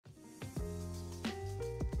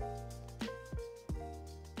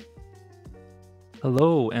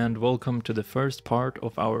Hello and welcome to the first part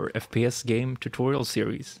of our FPS game tutorial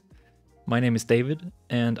series. My name is David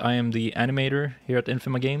and I am the animator here at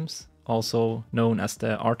Infima Games, also known as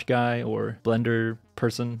the art guy or blender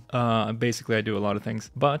person. Basically I do a lot of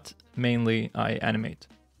things, but mainly I animate.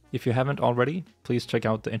 If you haven't already, please check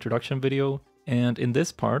out the introduction video, and in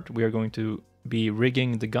this part we are going to be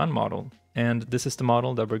rigging the gun model, and this is the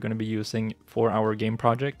model that we're going to be using for our game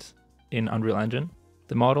project in Unreal Engine.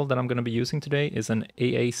 The model that I'm going to be using today is an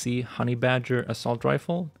AAC Honey Badger assault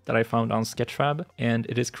rifle that I found on Sketchfab, and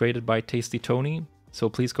it is created by Tasty Tony, so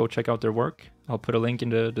please go check out their work. I'll put a link in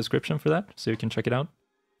the description for that so you can check it out.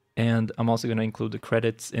 And I'm also going to include the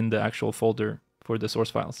credits in the actual folder for the source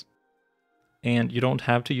files. And you don't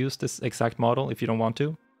have to use this exact model if you don't want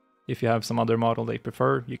to. If you have some other model that you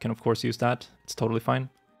prefer, you can of course use that. It's totally fine.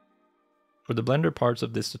 For the Blender parts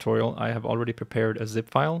of this tutorial, I have already prepared a zip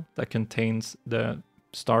file that contains the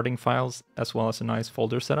starting files as well as a nice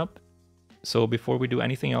folder setup. So before we do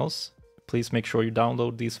anything else, please make sure you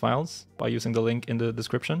download these files by using the link in the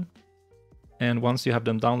description. And once you have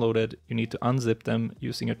them downloaded, you need to unzip them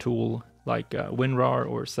using a tool like WinRAR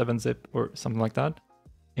or 7-zip or something like that.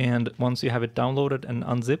 And once you have it downloaded and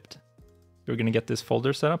unzipped, you're going to get this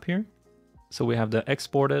folder set up here. So we have the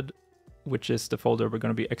exported, which is the folder we're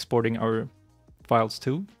going to be exporting our files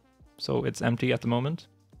to. So it's empty at the moment.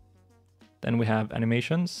 Then we have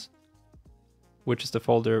animations, which is the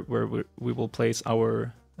folder where we will place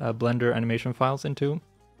our Blender animation files into.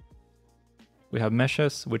 We have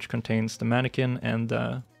meshes, which contains the mannequin and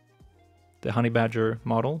the Honey Badger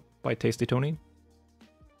model by Tasty Tony.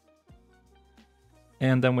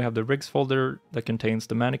 And then we have the rigs folder that contains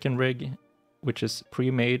the mannequin rig, which is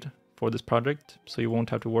pre-made for this project, so you won't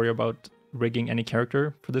have to worry about rigging any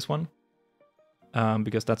character for this one,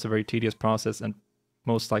 because that's a very tedious process and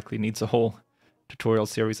most likely needs a whole tutorial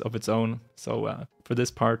series of its own. So for this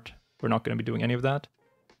part, we're not going to be doing any of that.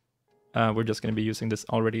 We're just going to be using this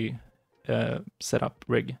already set up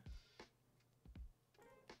rig.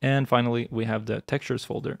 And finally, we have the textures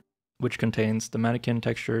folder, which contains the mannequin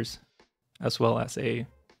textures as well as a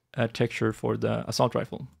texture for the assault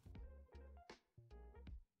rifle.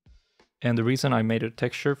 And the reason I made a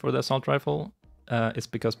texture for the assault rifle is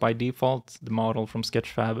because by default, the model from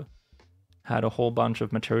Sketchfab had a whole bunch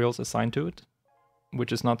of materials assigned to it,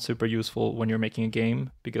 which is not super useful when you're making a game,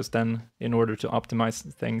 because then in order to optimize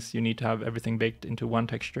things, you need to have everything baked into one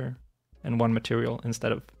texture and one material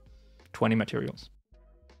instead of 20 materials.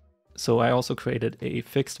 So I also created a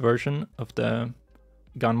fixed version of the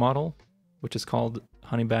gun model, which is called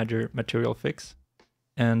Honey Badger Material Fix.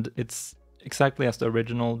 And it's exactly as the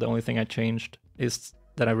original. The only thing I changed is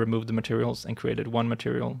that I removed the materials and created one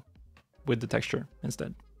material with the texture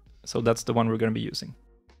instead. So that's the one we're going to be using.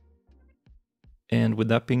 And with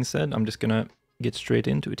that being said, I'm just going to get straight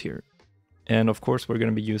into it here. And of course, we're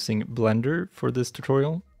going to be using Blender for this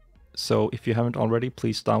tutorial. So if you haven't already,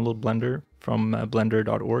 please download Blender from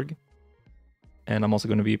blender.org. And I'm also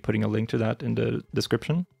going to be putting a link to that in the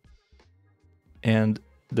description. And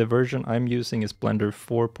the version I'm using is Blender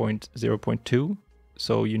 4.0.2.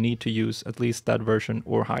 So you need to use at least that version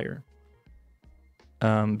or higher.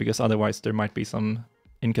 Because otherwise there might be some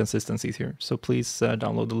inconsistencies here. So please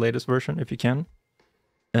download the latest version if you can.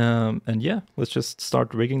 And yeah, let's just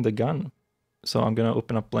start rigging the gun. So I'm gonna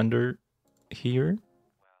open up Blender here.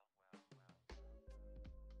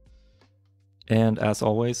 And as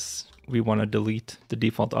always, we want to delete the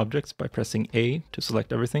default objects by pressing A to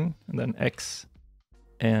select everything, and then X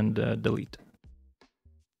and delete.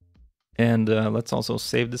 And let's also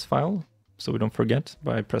save this file so we don't forget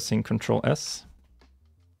by pressing Ctrl S.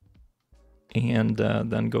 And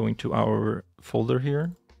then going to our folder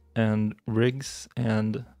here and rigs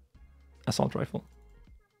and assault rifle,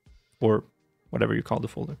 or whatever you call the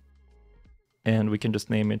folder. And we can just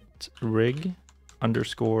name it rig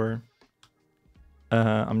underscore,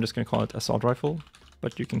 I'm just going to call it assault rifle,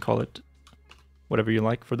 but you can call it whatever you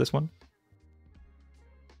like for this one.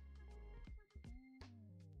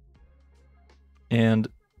 And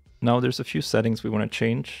now there's a few settings we want to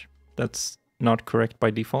change that's not correct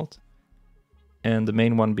by default. And the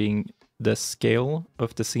main one being the scale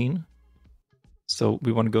of the scene. So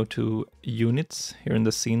we want to go to units here in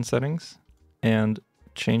the scene settings and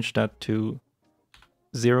change that to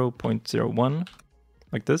 0.01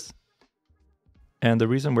 like this. And the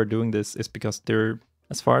reason we're doing this is because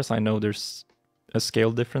as far as I know, there's a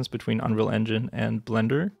scale difference between Unreal Engine and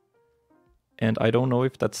Blender. And I don't know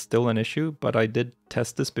if that's still an issue, but I did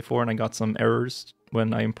test this before and I got some errors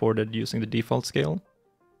when I imported using the default scale.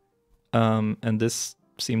 And this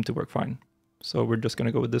seemed to work fine. So we're just going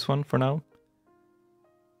to go with this one for now.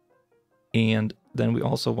 And then we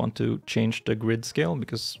also want to change the grid scale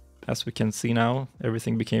because, as we can see now,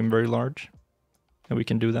 everything became very large. And we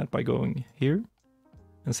can do that by going here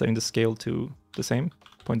and setting the scale to the same,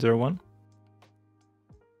 0.01.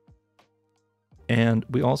 And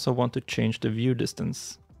we also want to change the view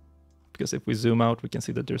distance, because if we zoom out, we can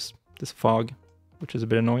see that there's this fog, which is a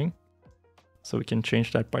bit annoying. So we can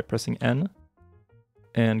change that by pressing N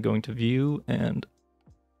and going to view and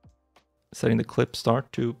setting the clip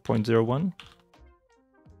start to 0.01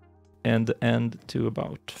 and the end to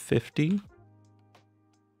about 50,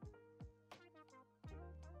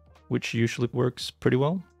 which usually works pretty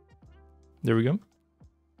well. There we go.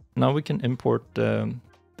 Now we can import the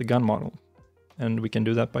gun model, and we can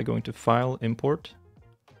do that by going to File, Import,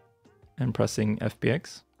 and pressing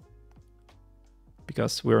FBX,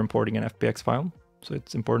 because we're importing an FBX file, so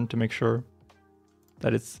it's important to make sure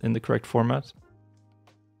that it's in the correct format.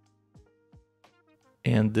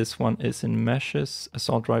 And this one is in Meshes,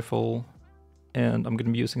 Assault Rifle, and I'm going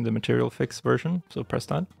to be using the Material Fix version, so press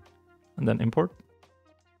that, and then import.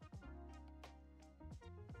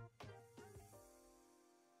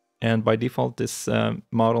 And by default, this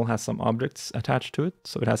model has some objects attached to it,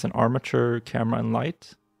 so it has an armature, camera, and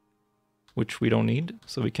light, which we don't need,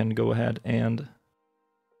 so we can go ahead and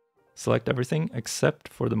select everything except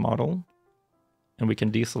for the model, and we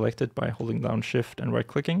can deselect it by holding down Shift and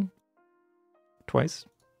right-clicking twice,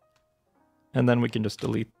 and then we can just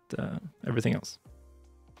delete everything else.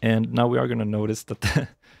 And now we are going to notice that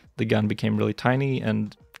the gun became really tiny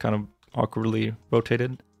and kind of awkwardly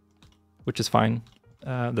rotated, which is fine.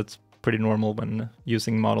 That's pretty normal when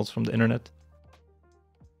using models from the internet.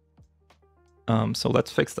 So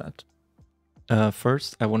let's fix that.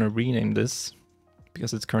 First, I want to rename this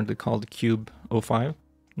because it's currently called Cube 05,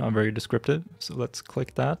 not very descriptive. So let's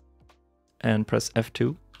click that and press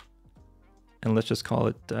F2. And let's just call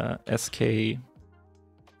it SK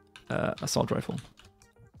Assault Rifle.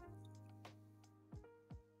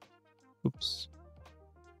 Oops.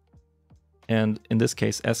 And in this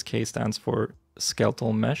case, SK stands for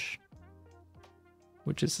Skeletal Mesh,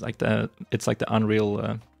 which is like it's like the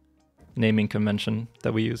Unreal naming convention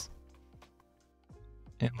that we use.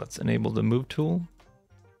 And let's enable the Move tool.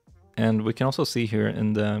 And we can also see here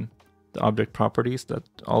in the object properties that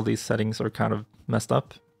all these settings are kind of messed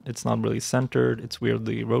up. It's not really centered, it's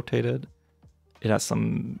weirdly rotated. It has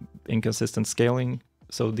some inconsistent scaling.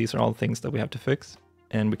 So these are all things that we have to fix.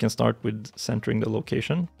 And we can start with centering the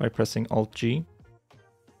location by pressing Alt-G.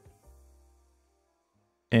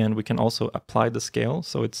 And we can also apply the scale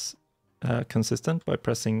so it's consistent by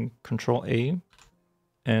pressing Ctrl-A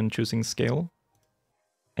and choosing Scale.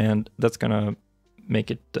 And that's gonna make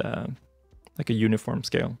it like a uniform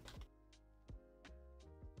scale.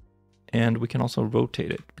 And we can also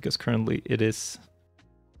rotate it because currently it is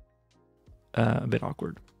a bit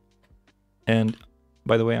awkward. And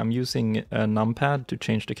by the way, I'm using a numpad to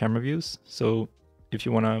change the camera views. So if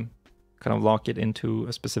you want to kind of lock it into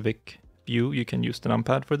a specific view, you can use the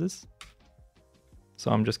numpad for this.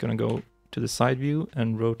 So I'm just going to go to the side view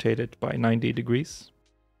and rotate it by 90 degrees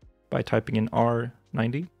by typing in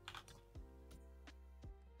R90.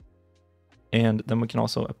 And then we can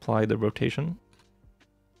also apply the rotation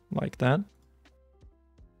like that.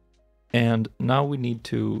 And now we need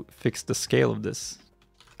to fix the scale of this.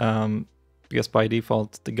 Because by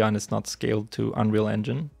default, the gun is not scaled to Unreal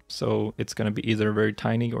Engine. So it's going to be either very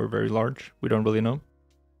tiny or very large. We don't really know.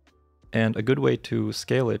 And a good way to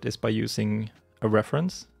scale it is by using a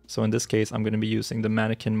reference. So in this case, I'm going to be using the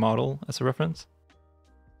mannequin model as a reference.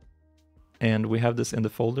 And we have this in the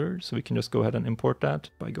folder, so we can just go ahead and import that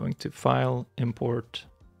by going to File, Import,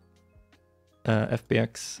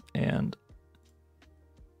 FBX, and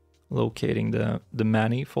locating the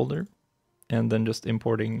Manny folder, and then just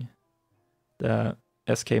importing the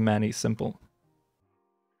SK Manny simple.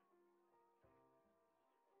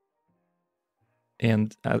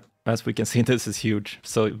 And as we can see, this is huge,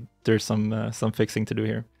 so there's some fixing to do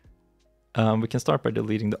here. We can start by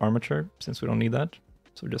deleting the armature, since we don't need that.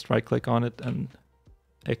 So just right click on it and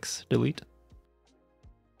X delete.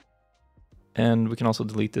 And we can also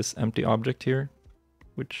delete this empty object here,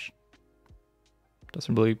 which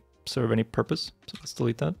doesn't really serve any purpose. So let's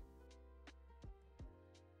delete that.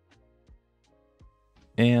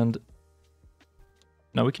 And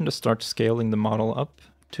now we can just start scaling the model up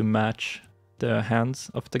to match the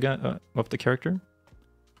hands of the character.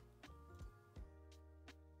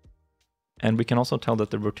 And we can also tell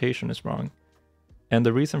that the rotation is wrong. And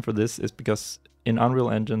the reason for this is because in Unreal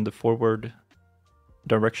Engine, the forward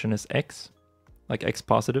direction is X, like X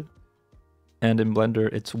positive. And in Blender,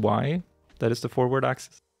 it's Y, that is the forward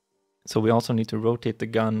axis. So we also need to rotate the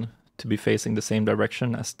gun to be facing the same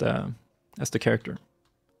direction as the character.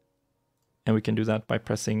 And we can do that by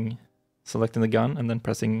selecting the gun and then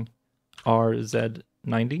pressing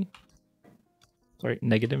RZ90. Sorry,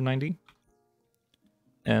 -90.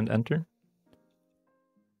 And enter.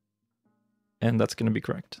 And that's going to be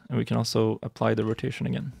correct. And we can also apply the rotation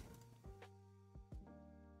again.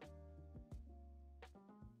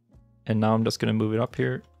 And now I'm just going to move it up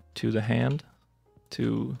here to the hand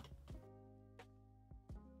to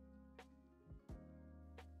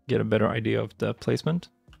get a better idea of the placement.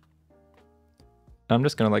 I'm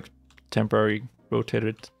just going to like temporarily rotate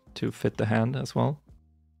it to fit the hand as well.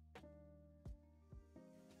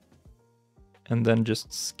 And then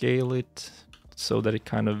just scale it so that it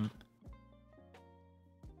kind of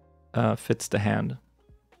fits the hand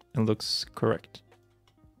and looks correct.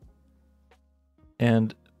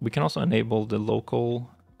 And we can also enable the local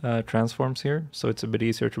transforms here, so it's a bit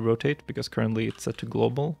easier to rotate because currently it's set to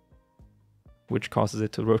global, which causes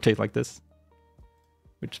it to rotate like this,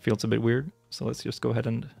 which feels a bit weird. So let's just go ahead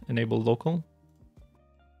and enable local.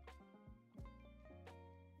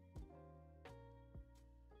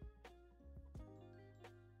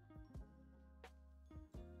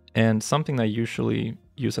 And something I usually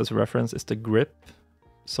use as a reference is the grip.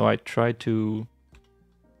 So I try to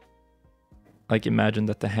like imagine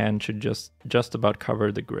that the hand should just about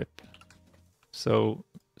cover the grip. So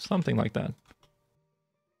something like that.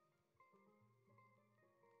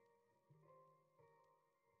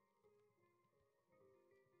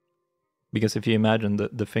 Because if you imagine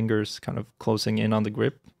the fingers kind of closing in on the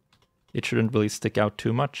grip, it shouldn't really stick out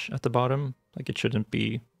too much at the bottom. Like it shouldn't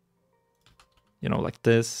be, you know, like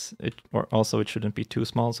this, or also it shouldn't be too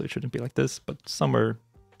small, so it shouldn't be like this, but somewhere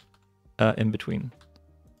in between.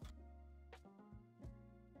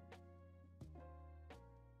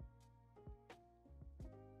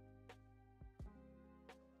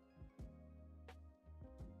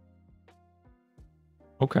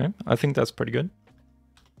 Okay, I think that's pretty good.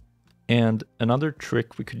 And another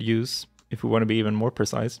trick we could use, if we want to be even more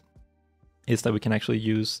precise, is that we can actually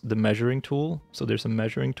use the measuring tool. So there's a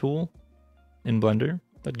measuring tool in Blender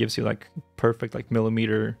that gives you like perfect like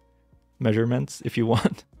millimeter measurements if you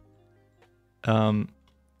want.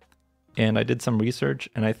 And I did some research,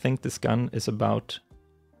 and I think this gun is about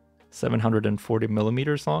 740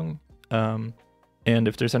 millimeters long. And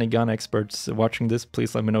if there's any gun experts watching this,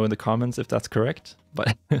 please let me know in the comments if that's correct.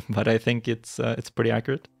 But but I think it's pretty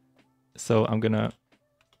accurate. So I'm gonna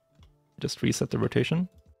just reset the rotation.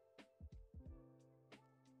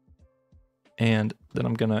 And then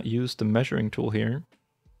I'm gonna use the measuring tool here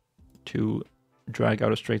to drag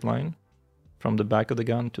out a straight line from the back of the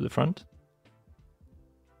gun to the front.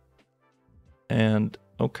 And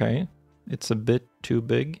okay, it's a bit too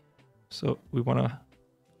big, so we wanna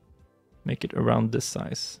make it around this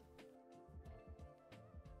size.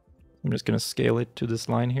 I'm just gonna scale it to this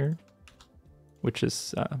line here, which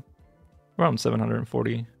is around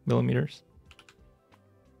 740 millimeters.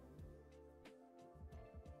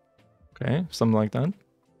 Okay, something like that.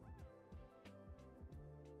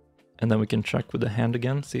 And then we can check with the hand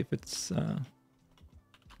again, see if it's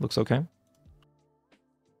looks okay.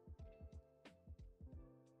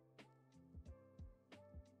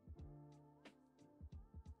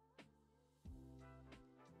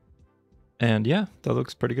 And yeah, that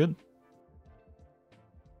looks pretty good.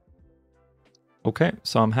 Okay,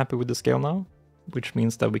 so I'm happy with the scale now, which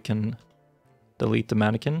means that we can delete the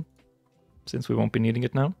mannequin, since we won't be needing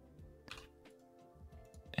it now.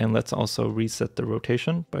 And let's also reset the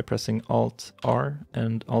rotation by pressing Alt-R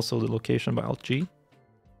and also the location by Alt-G.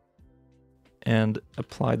 And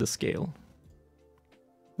apply the scale,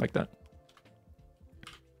 like that.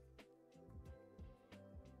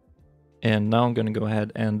 And now I'm going to go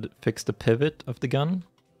ahead and fix the pivot of the gun.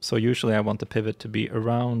 So usually I want the pivot to be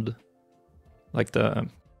around, like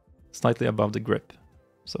slightly above the grip.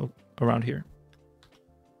 So around here.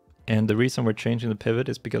 And the reason we're changing the pivot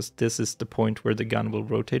is because this is the point where the gun will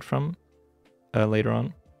rotate from later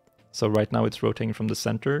on. So right now it's rotating from the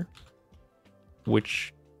center,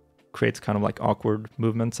 which creates kind of like awkward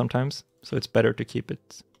movement sometimes. So it's better to keep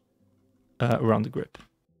it around the grip.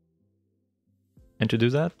 And to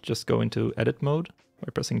do that, just go into edit mode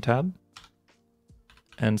by pressing tab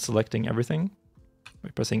and selecting everything by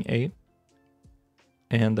pressing A.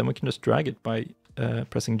 And then we can just drag it by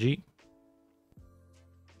pressing G.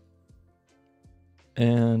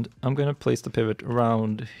 And I'm going to place the pivot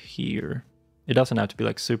around here. It doesn't have to be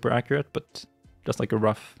like super accurate, but just like a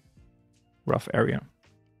rough area.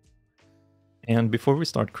 And before we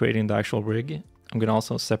start creating the actual rig, I'm going to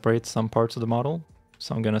also separate some parts of the model.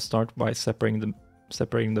 So I'm going to start by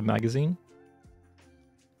separating the magazine.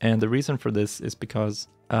 And the reason for this is because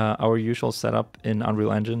our usual setup in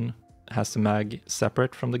Unreal Engine has the mag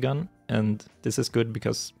separate from the gun, and this is good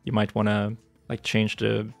because you might want to like change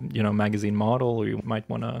the magazine model, or you might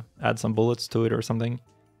want to add some bullets to it or something,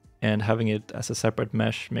 and having it as a separate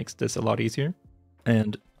mesh makes this a lot easier.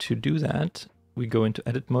 And to do that, we go into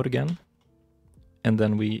edit mode again, and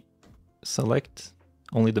then we select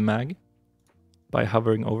only the mag by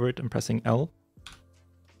hovering over it and pressing L.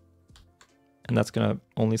 And that's gonna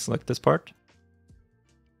only select this part.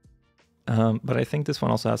 But I think this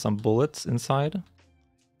one also has some bullets inside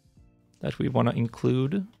that we want to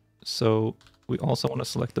include. So we also want to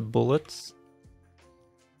select the bullets.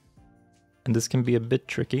 And this can be a bit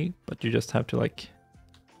tricky, but you just have to like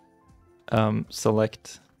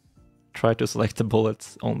try to select the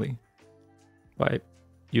bullets only by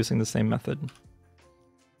using the same method.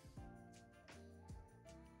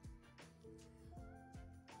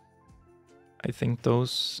 I think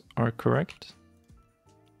those are correct.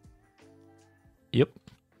 Yep.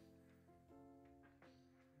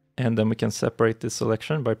 And then we can separate this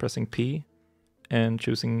selection by pressing P and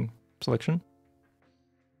choosing selection.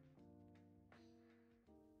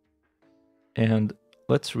 And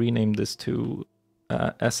let's rename this to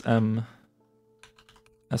SM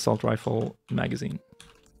Assault Rifle Magazine.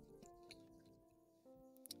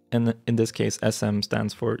 And in this case, SM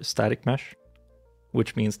stands for static mesh,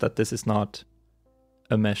 which means that this is not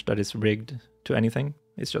a mesh that is rigged to anything.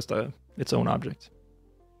 It's just its own object.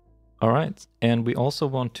 All right, and we also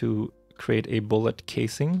want to create a bullet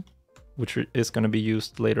casing, which is going to be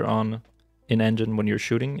used later on in engine when you're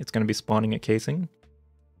shooting. It's going to be spawning a casing.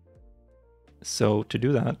 So to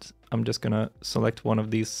do that, I'm just going to select one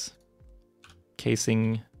of these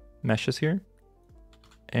casing meshes here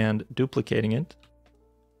and duplicating it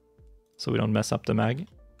so we don't mess up the mag,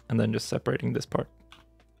 and then just separating this part.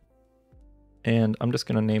 And I'm just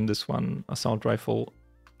going to name this one Assault Rifle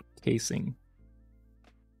Casing.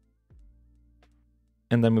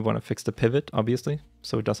 And then we want to fix the pivot, obviously,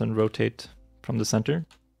 so it doesn't rotate from the center.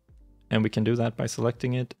 And we can do that by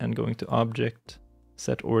selecting it and going to Object,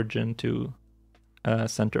 Set Origin to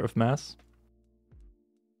Center of Mass.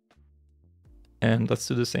 And let's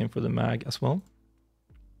do the same for the mag as well.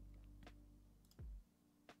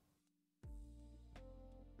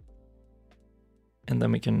 And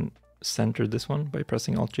then we can center this one by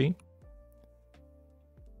pressing Alt-G.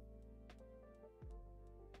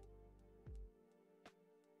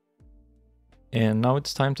 And now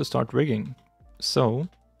it's time to start rigging. So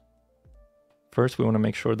first we want to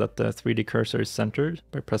make sure that the 3D cursor is centered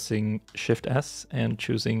by pressing Shift S and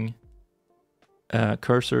choosing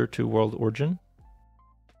cursor to world origin.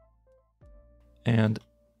 And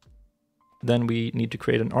then we need to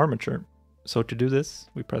create an armature. So to do this,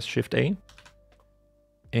 we press Shift A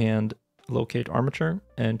and locate armature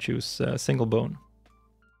and choose single bone.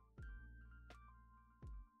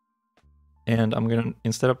 And I'm gonna,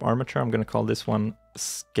 instead of armature, I'm gonna call this one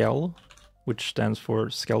Skell, which stands for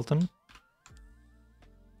skeleton,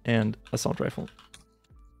 and assault rifle.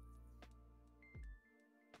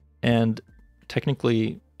 And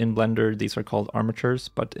technically in Blender these are called armatures,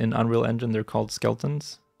 but in Unreal Engine they're called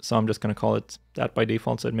skeletons. So I'm just gonna call it that by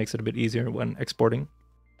default, so it makes it a bit easier when exporting.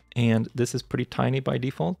 And this is pretty tiny by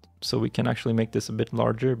default, so we can actually make this a bit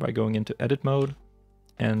larger by going into edit mode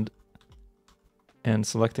and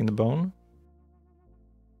selecting the bone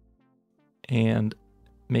and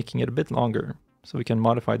making it a bit longer. So we can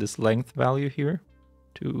modify this length value here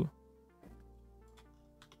to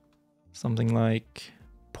something like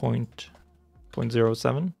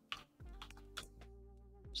 0.07,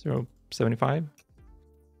 0.75,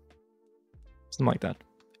 something like that.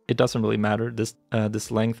 It doesn't really matter.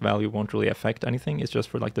 This length value won't really affect anything. It's just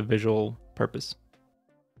for like the visual purpose.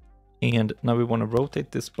 And now we want to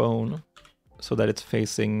rotate this bone so that it's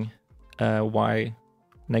facing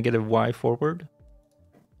negative Y forward,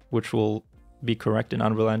 which will be correct in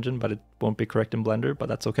Unreal Engine, but it won't be correct in Blender, but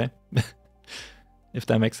that's okay, if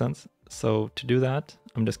that makes sense. So to do that,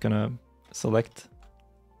 I'm just gonna select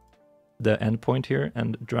the endpoint here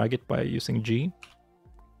and drag it by using G.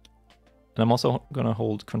 And I'm also gonna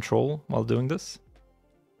hold Control while doing this,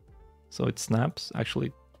 so it snaps.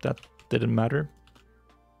 Actually, that didn't matter.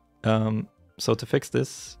 So to fix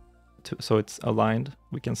this, so it's aligned,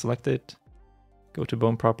 we can select it, go to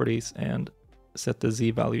bone properties and set the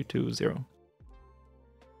Z value to 0.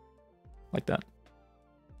 Like that.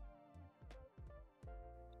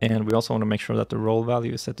 And we also want to make sure that the roll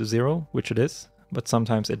value is set to 0, which it is, but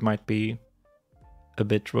sometimes it might be a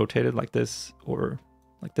bit rotated like this or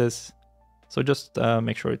like this. So just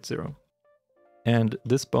make sure it's 0. And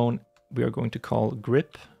this bone we are going to call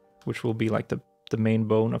grip, which will be like the the main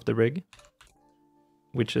bone of the rig,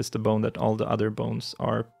 which is the bone that all the other bones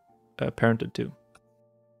are parented to.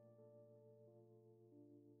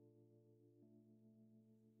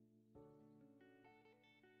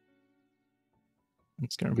 I'm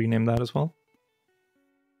just going to rename that as well.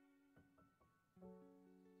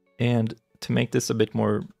 And to make this a bit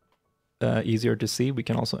more easier to see, we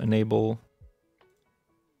can also enable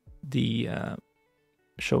the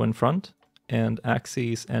show in front and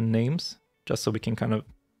axes and names, just so we can kind of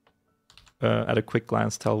at a quick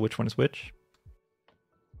glance tell which one is which.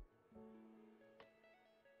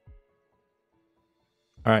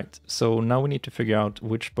 All right, so now we need to figure out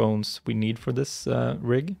which bones we need for this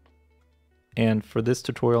rig. And for this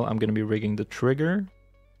tutorial, I'm going to be rigging the trigger,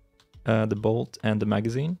 the bolt, and the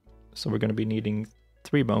magazine. So we're going to be needing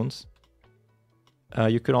 3 bones.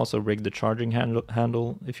 You could also rig the charging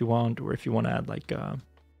handle if you want, or if you want to add like a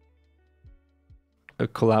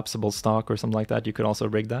collapsible stock or something like that, you could also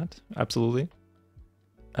rig that, absolutely.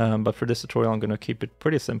 But for this tutorial, I'm going to keep it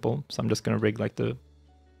pretty simple. So I'm just going to rig like the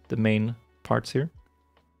main parts here.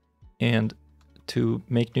 And to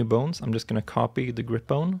make new bones, I'm just going to copy the grip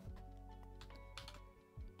bone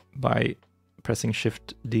by pressing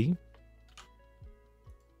Shift D.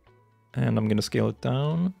 And I'm going to scale it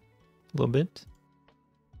down a little bit.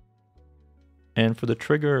 And for the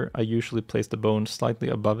trigger, I usually place the bone slightly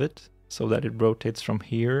above it so that it rotates from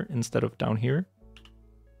here instead of down here.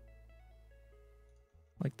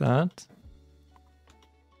 Like that.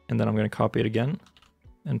 And then I'm going to copy it again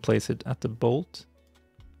and place it at the bolt.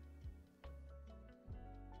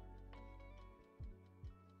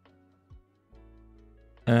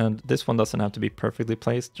 And this one doesn't have to be perfectly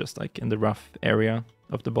placed, just like in the rough area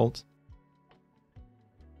of the bolt.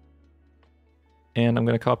 And I'm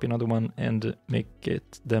going to copy another one and make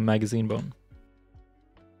it the magazine bone.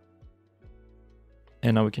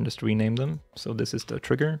 And now we can just rename them. So this is the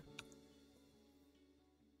trigger.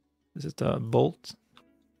 This is the bolt.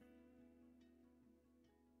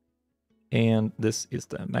 And this is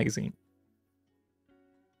the magazine.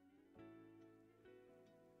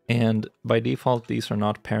 And by default, these are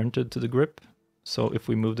not parented to the grip. So if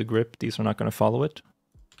we move the grip, these are not going to follow it,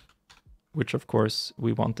 which of course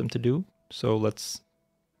we want them to do. So let's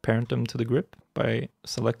parent them to the grip by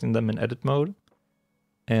selecting them in edit mode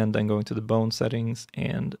and then going to the bone settings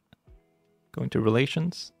and going to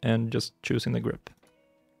relations and just choosing the grip.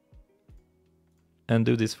 And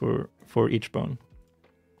do this for each bone.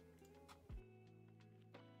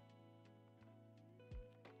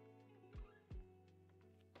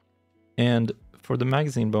 And for the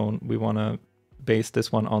magazine bone, we want to base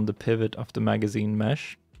this one on the pivot of the magazine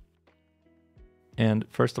mesh. And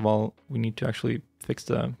first of all, we need to actually fix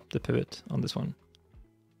the pivot on this one.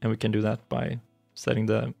 And we can do that by setting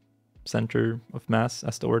the center of mass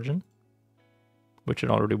as the origin, which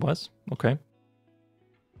it already was. Okay.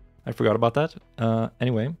 I forgot about that.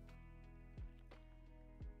 Anyway.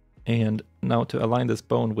 And now to align this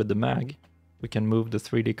bone with the mag, we can move the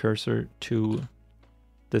 3D cursor to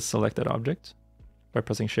this selected object by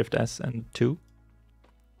pressing Shift S and 2.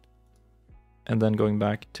 And then going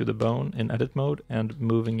back to the bone in edit mode and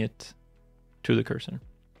moving it to the cursor.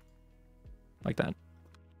 Like that.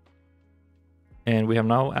 And we have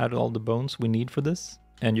now added all the bones we need for this.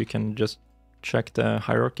 And you can just check the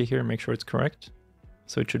hierarchy here and make sure it's correct.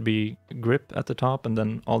 So it should be grip at the top and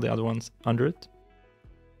then all the other ones under it.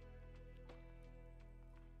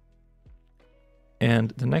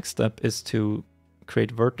 And the next step is to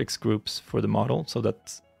create vertex groups for the model so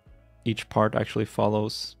that each part actually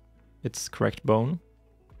follows its correct bone.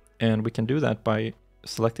 And we can do that by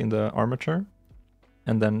selecting the armature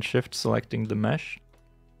and then shift selecting the mesh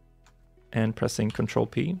and pressing Ctrl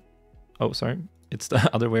P. Oh, sorry, it's the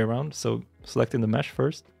other way around. So selecting the mesh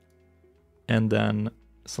first and then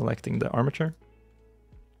selecting the armature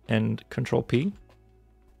and Ctrl P.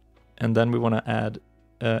 And then we want to add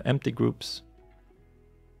empty groups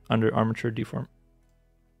under armature deform.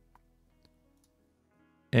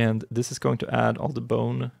 And this is going to add all the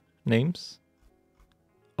bone names.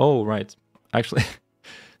 Oh, right. Actually,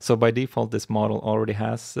 so by default, this model already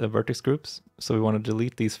has vertex groups. So we want to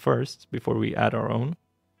delete these first before we add our own.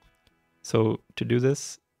 So to do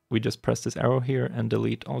this, we just press this arrow here and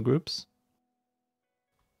delete all groups.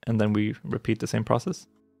 And then we repeat the same process.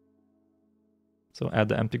 So add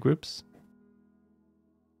the empty groups.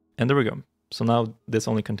 And there we go. So now this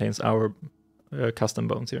only contains our custom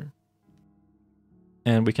bones here.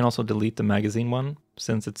 And we can also delete the magazine one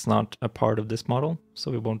since it's not a part of this model, so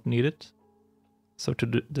we won't need it. So to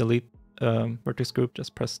delete vertex group,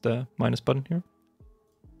 just press the minus button here.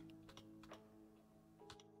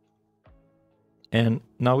 And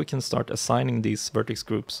now we can start assigning these vertex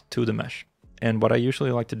groups to the mesh. And what I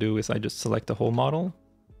usually like to do is I just select the whole model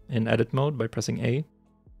in edit mode by pressing A,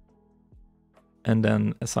 and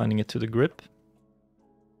then assigning it to the grip.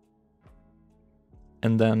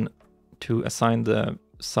 And then to assign the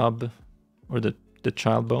sub or the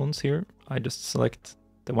child bones here, I just select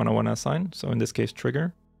the one I want to assign. So in this case,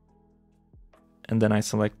 trigger. And then I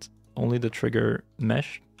select only the trigger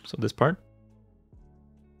mesh, so this part.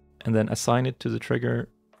 And then assign it to the trigger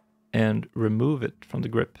and remove it from the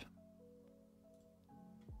grip.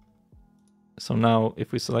 So now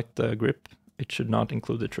if we select the grip, it should not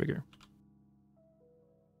include the trigger.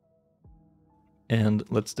 And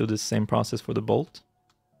let's do the same process for the bolt.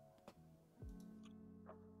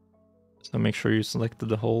 So make sure you selected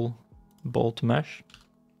the whole bolt mesh,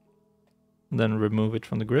 then remove it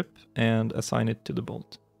from the grip and assign it to the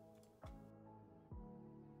bolt.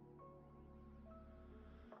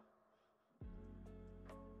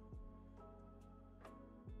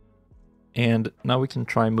 And now we can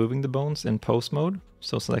try moving the bones in post mode.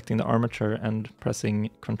 So selecting the armature and pressing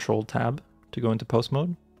Ctrl Tab to go into post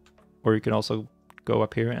mode. Or you can also go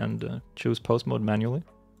up here and choose post mode manually.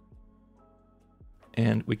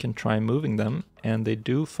 And we can try moving them, and they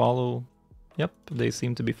do follow. Yep, they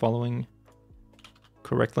seem to be following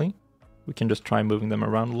correctly. We can just try moving them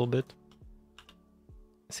around a little bit.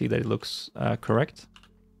 See that it looks correct,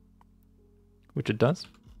 which it does.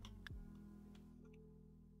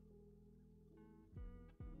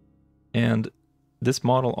 And this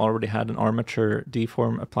model already had an armature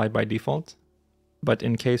deform applied by default, but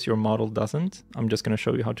in case your model doesn't, I'm just going to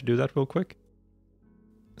show you how to do that real quick.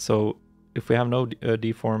 So if we have no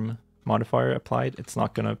deform modifier applied, it's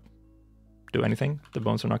not going to do anything. The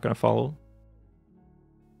bones are not going to follow.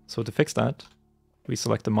 So to fix that, we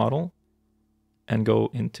select the model and go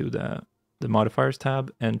into the modifiers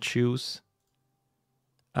tab and choose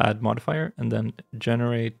add modifier, and then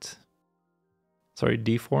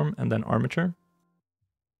deform and then armature,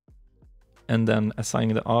 and then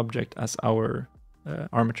assigning the object as our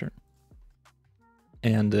armature.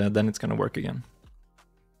 And then it's going to work again.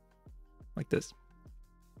 Like this.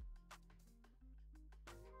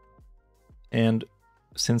 And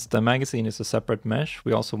since the magazine is a separate mesh,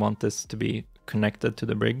 we also want this to be connected to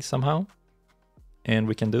the brig somehow. And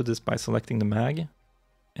we can do this by selecting the mag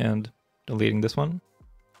and deleting this one.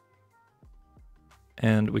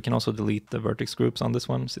 And we can also delete the vertex groups on this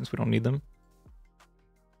one since we don't need them.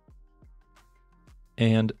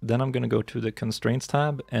 And then I'm going to go to the constraints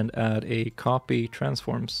tab and add a copy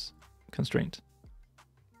transforms constraint.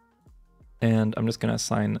 And I'm just going to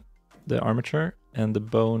assign the armature, and the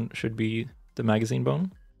bone should be the magazine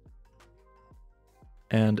bone.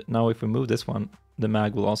 And now if we move this one, the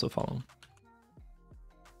mag will also follow,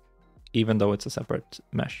 even though it's a separate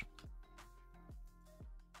mesh.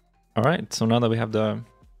 All right, so now that we have the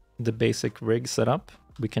basic rig set up,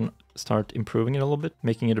 we can start improving it a little bit,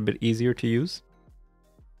 making it a bit easier to use.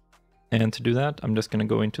 And to do that, I'm just going to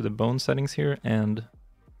go into the bone settings here and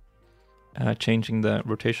changing the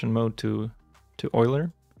rotation mode to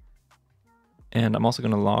Euler. And I'm also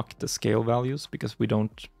going to lock the scale values because we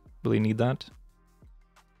don't really need that.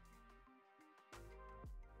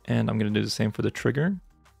 And I'm going to do the same for the trigger.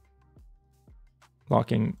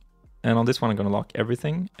 Locking, and on this one I'm going to lock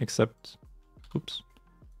everything except,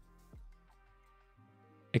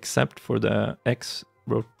 except for the X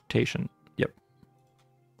rotation. Yep.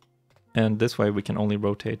 And this way we can only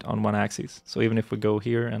rotate on one axis. So even if we go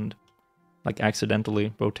here and like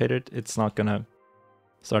accidentally rotate it, it's not going to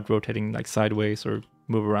start rotating like sideways or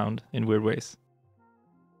move around in weird ways.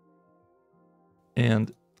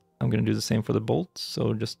 And I'm going to do the same for the bolts.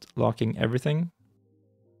 So just locking everything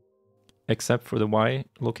except for the Y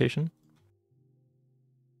location.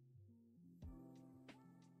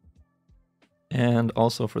 And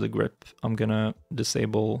also for the grip, I'm going to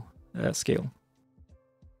disable scale.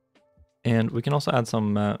 And we can also add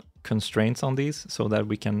some constraints on these so that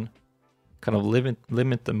we can kind of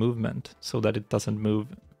limit the movement so that it doesn't move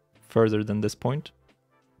further than this point,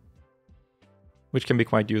 which can be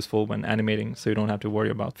quite useful when animating, so you don't have to worry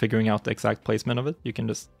about figuring out the exact placement of it. You can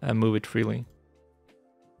just move it freely.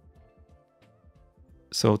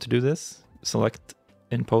 So to do this, select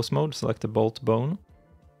in post mode, select the bolt bone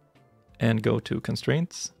and go to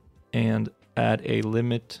constraints and add a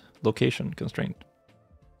limit location constraint.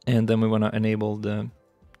 And then we want to enable the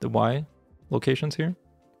Y locations here,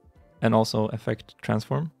 and also affect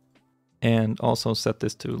transform, and also set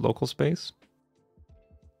this to local space.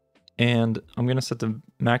 And I'm going to set the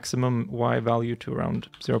maximum Y value to around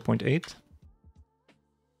 0.8.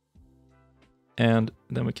 And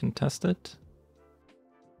then we can test it.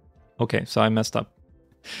 Okay, so I messed up.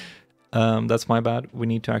 That's my bad. We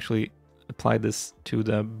need to actually apply this to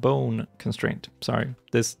the bone constraint. Sorry,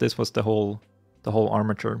 this was the whole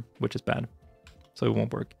armature, which is bad, so it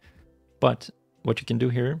won't work. But what you can do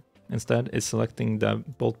here instead is selecting the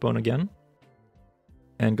bolt bone again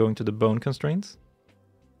and going to the bone constraints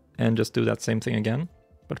and just do that same thing again,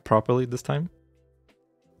 but properly this time.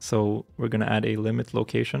 So we're going to add a limit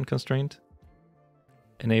location constraint,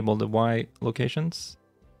 enable the Y locations,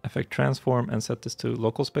 affect transform and set this to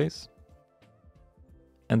local space,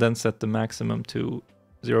 and then set the maximum to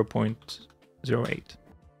 0.08.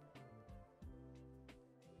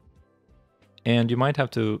 And you might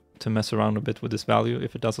have to mess around a bit with this value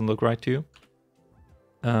if it doesn't look right to you.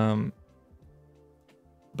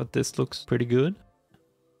 But this looks pretty good.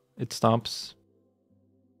 It stops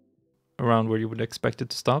around where you would expect it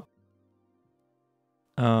to stop.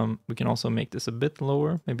 We can also make this a bit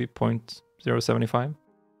lower, maybe 0.075.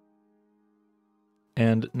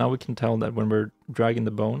 And now we can tell that when we're dragging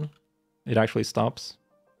the bone, it actually stops.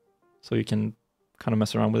 So you can kind of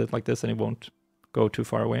mess around with it like this and it won't go too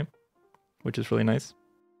far away, which is really nice.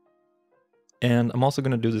 And I'm also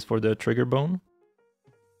going to do this for the trigger bone.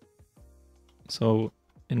 So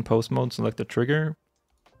in post mode, select the trigger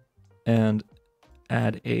and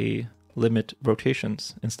add a limit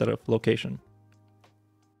rotations instead of location.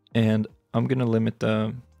 And I'm going to limit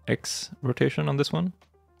the X rotation on this one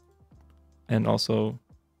and also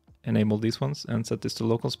enable these ones and set this to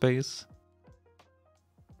local space.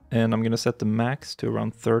 And I'm going to set the max to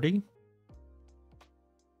around 30.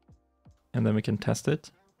 And then we can test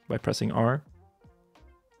it by pressing R.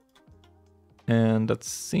 And that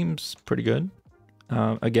seems pretty good.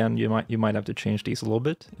 Again, you might have to change these a little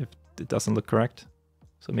bit if it doesn't look correct.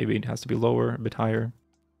 So maybe it has to be lower, a bit higher.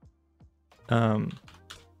 Yeah,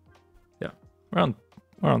 around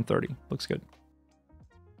 30 looks good.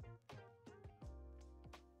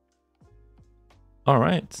 All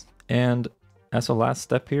right, and as a last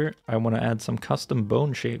step here, I want to add some custom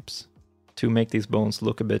bone shapes to make these bones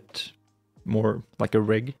look a bit more like a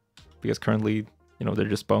rig, because currently, you know, they're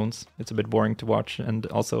just bones. It's a bit boring to watch and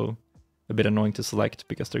also a bit annoying to select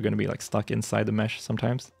because they're going to be like stuck inside the mesh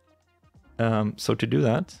sometimes. So to do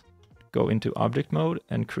that, go into object mode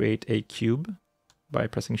and create a cube by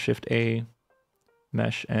pressing Shift A,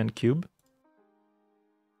 mesh and cube.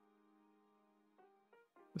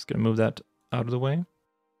 Just going to move that out of the way.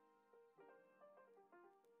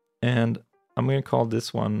 And I'm going to call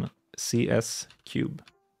this one CS cube.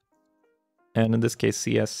 And in this case,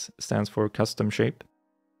 CS stands for custom shape.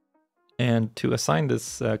 And to assign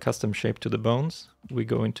this custom shape to the bones, we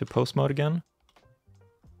go into post mode again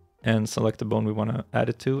and select the bone we want to add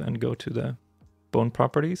it to and go to the bone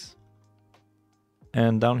properties.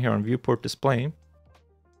 And down here on viewport display,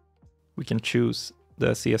 we can choose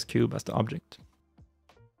the CS cube as the object.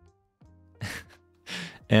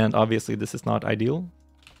 And obviously this is not ideal.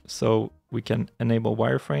 So we can enable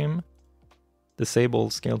wireframe, disable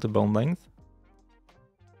scale to bone length,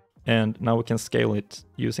 and now we can scale it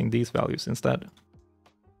using these values instead.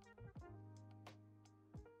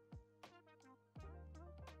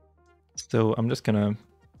 So I'm just gonna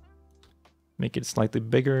make it slightly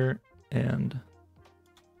bigger and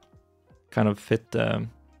kind of fit the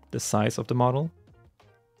size of the model.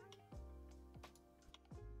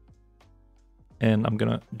 And I'm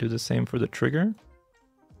gonna do the same for the trigger.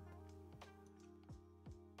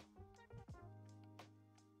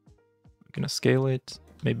 I'm gonna scale it,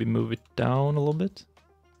 maybe move it down a little bit.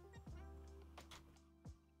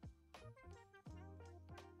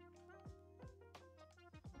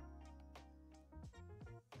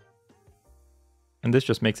 And this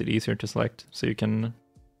just makes it easier to select. So you can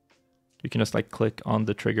just like click on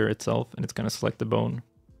the trigger itself and it's gonna select the bone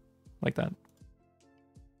like that.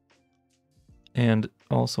 And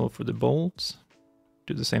also for the bolts,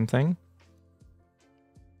 do the same thing.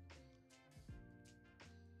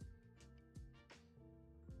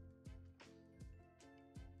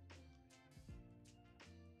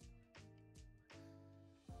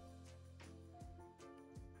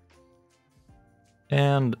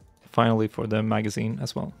 And finally for the magazine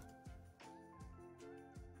as well.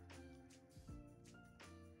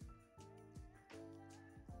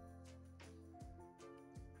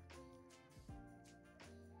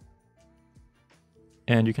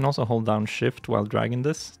 And you can also hold down Shift while dragging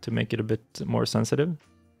this to make it a bit more sensitive,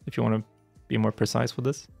 if you want to be more precise with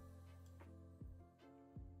this.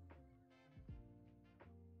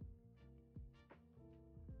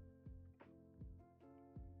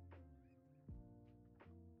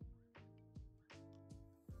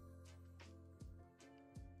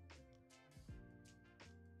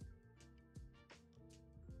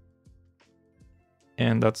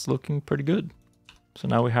 And that's looking pretty good. So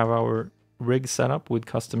now we have our rig set up with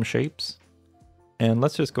custom shapes. And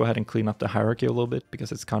let's just go ahead and clean up the hierarchy a little bit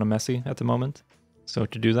because it's kind of messy at the moment. So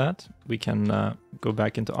to do that, we can go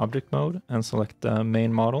back into object mode and select the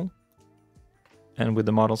main model. And with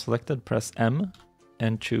the model selected, press M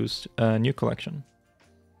and choose a new collection.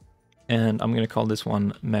 And I'm going to call this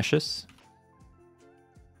one Meshes.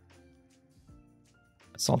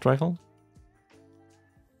 Assault rifle.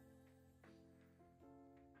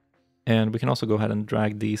 And we can also go ahead and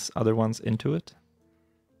drag these other ones into it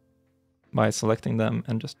by selecting them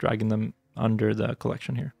and just dragging them under the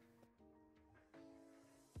collection here.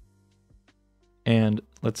 And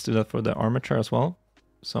let's do that for the armature as well.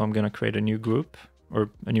 So I'm going to create a new group or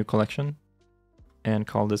a new collection and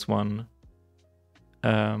call this one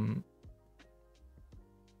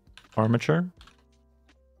Armature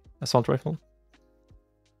Assault Rifle.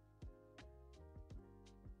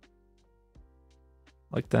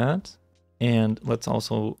 Like that. And let's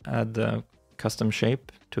also add the custom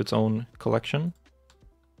shape to its own collection.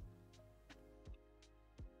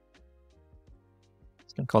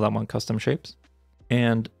 Let's gonna call that one custom shapes.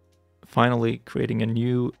 And finally creating a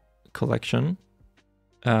new collection.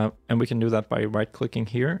 And we can do that by right clicking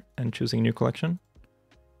here and choosing new collection.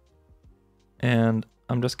 And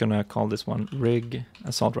I'm just gonna call this one Rig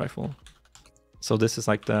Assault Rifle. So this is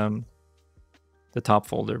like the top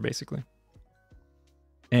folder basically.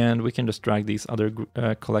 And we can just drag these other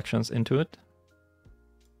collections into it.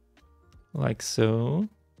 Like so.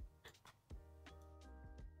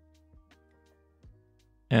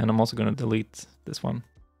 And I'm also going to delete this one.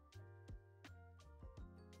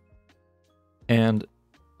 And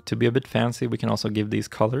to be a bit fancy, we can also give these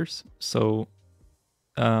colors. So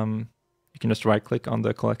you can just right click on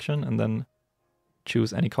the collection and then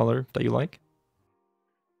choose any color that you like.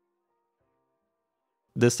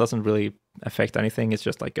 This doesn't really affect anything. It's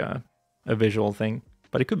just like a visual thing,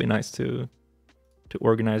 but it could be nice to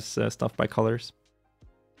organize stuff by colors.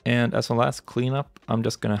 And as a last cleanup, I'm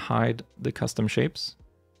just going to hide the custom shapes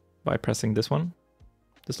by pressing this one,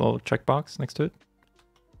 this little checkbox next to it,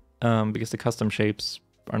 because the custom shapes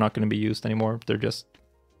are not going to be used anymore. They're just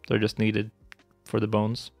needed for the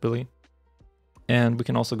bones, really. And we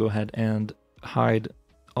can also go ahead and hide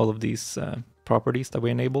all of these properties that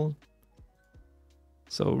we enable.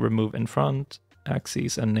 So remove in front,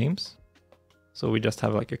 axes, and names. So we just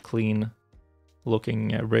have like a clean looking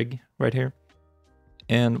rig right here.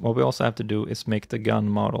 And what we also have to do is make the gun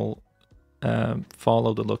model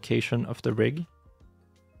follow the location of the rig.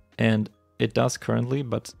 And it does currently,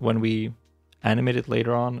 but when we animate it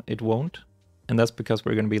later on, it won't. And that's because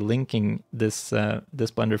we're going to be linking this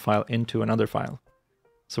Blender file into another file.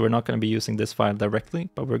 So we're not going to be using this file directly,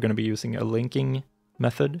 but we're going to be using a linking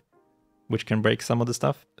method, which can break some of the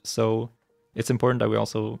stuff. So it's important that we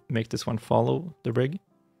also make this one follow the rig.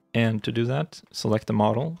 And to do that, select the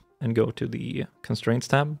model and go to the Constraints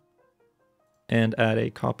tab and add a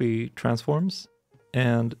copy transforms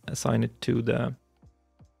and assign it to the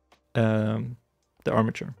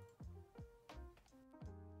armature.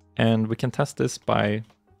 And we can test this by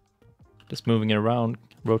just moving it around,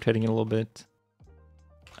 rotating it a little bit.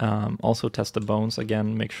 Also test the bones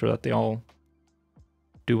again, make sure that they all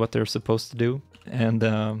do what they're supposed to do, and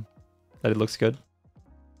that it looks good.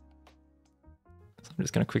 So I'm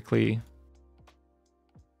just going to quickly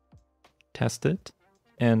test it,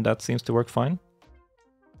 and that seems to work fine.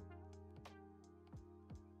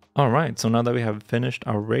 Alright, so now that we have finished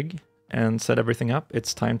our rig and set everything up,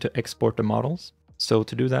 it's time to export the models. So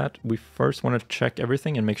to do that, we first want to check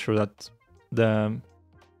everything and make sure that the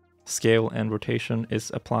scale and rotation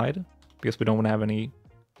is applied, because we don't want to have any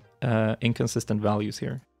inconsistent values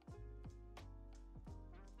here.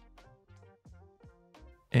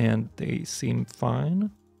 And they seem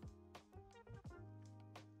fine.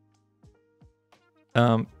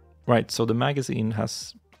 Right, so the magazine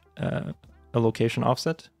has a location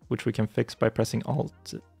offset, which we can fix by pressing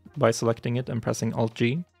by selecting it and pressing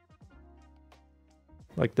Alt-G.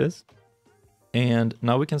 Like this. And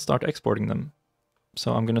now we can start exporting them.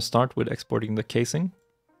 So I'm going to start with exporting the casing.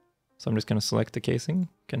 So I'm just going to select the casing,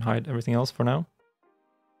 can hide everything else for now.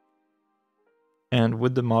 And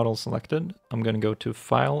with the model selected, I'm going to go to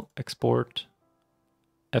File, Export,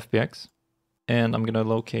 FPX, and I'm going to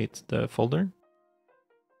locate the folder.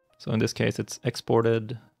 So in this case, it's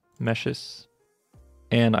exported meshes.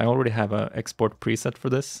 And I already have an export preset for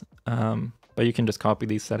this, but you can just copy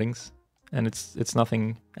these settings, and it's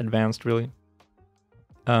nothing advanced really.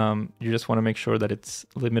 You just want to make sure that it's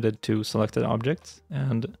limited to selected objects,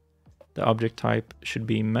 and the object type should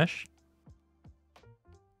be mesh.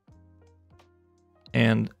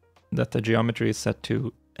 And that the geometry is set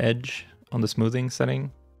to edge on the smoothing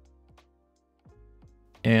setting.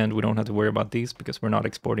 And we don't have to worry about these because we're not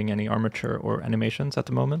exporting any armature or animations at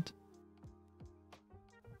the moment.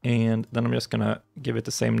 And then I'm just gonna give it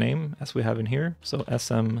the same name as we have in here. So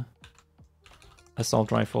SM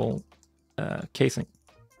assault rifle casing.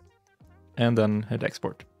 And then hit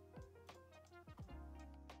export.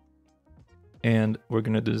 And we're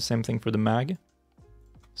gonna do the same thing for the mag.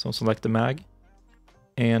 So select the mag.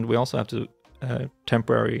 And we also have to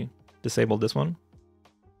temporarily disable this one.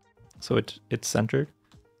 So it's centered.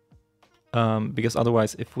 Because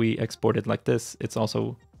otherwise, if we export it like this, it's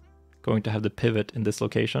also going to have the pivot in this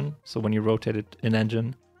location. So when you rotate it in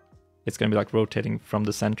engine, it's going to be like rotating from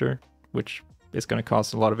the center, which is going to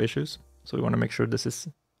cause a lot of issues. So we want to make sure this is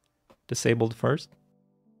disabled first.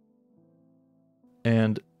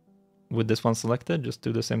 And with this one selected, just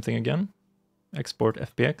do the same thing again. Export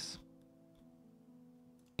FPX.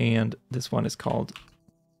 And this one is called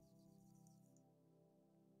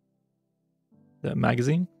the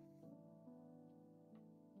magazine.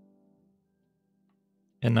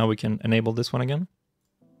 And now we can enable this one again.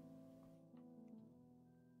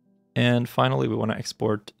 And finally, we want to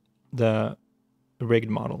export the rigged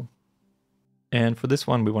model. And for this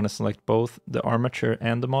one, we want to select both the armature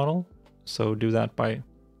and the model. So do that by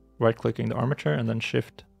right-clicking the armature and then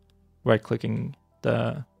shift right-clicking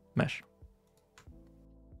the mesh.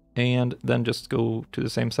 And then just go to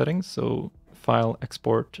the same settings. So File,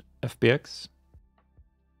 Export, FBX.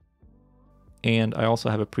 And I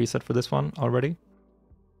also have a preset for this one already.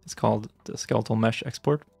 It's called the Skeletal Mesh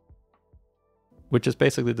Export, which is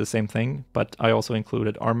basically the same thing, but I also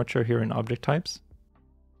included armature here in object types.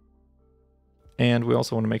 And we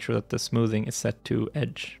also want to make sure that the smoothing is set to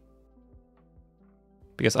edge,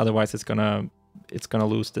 because otherwise it's gonna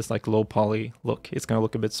lose this like low poly look. It's gonna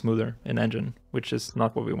look a bit smoother in engine, which is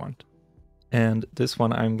not what we want. And this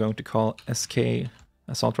one I'm going to call SK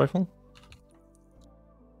Assault Rifle.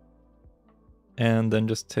 And then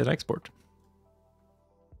just hit export.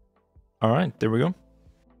 All right, there we go.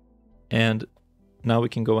 And now we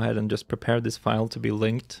can go ahead and just prepare this file to be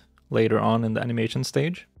linked later on in the animation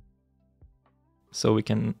stage. So we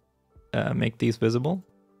can make these visible,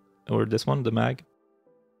 or this one, the mag.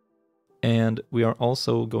 And we are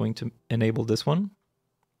also going to enable this one,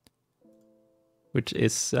 which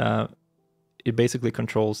is, it basically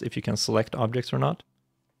controls if you can select objects or not.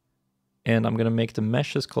 And I'm gonna make the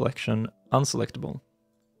meshes collection unselectable,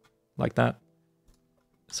 like that.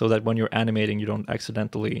 So that when you're animating, you don't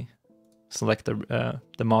accidentally select the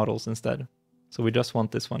models instead. So we just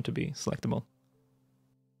want this one to be selectable.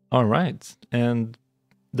 All right, and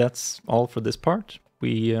that's all for this part.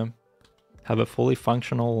 We have a fully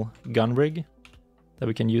functional gun rig that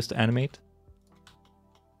we can use to animate.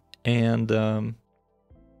 And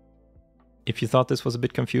if you thought this was a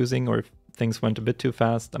bit confusing or if things went a bit too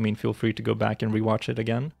fast, I mean, feel free to go back and rewatch it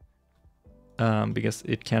again. Because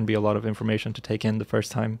it can be a lot of information to take in the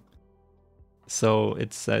first time. So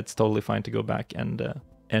it's totally fine to go back and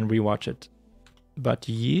rewatch it. But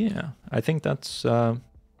yeah, I think that's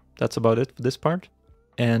about it for this part.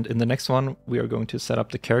 And in the next one, we are going to set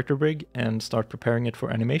up the character rig and start preparing it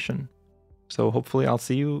for animation. So hopefully I'll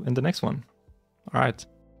see you in the next one. All right,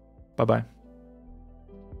 bye-bye.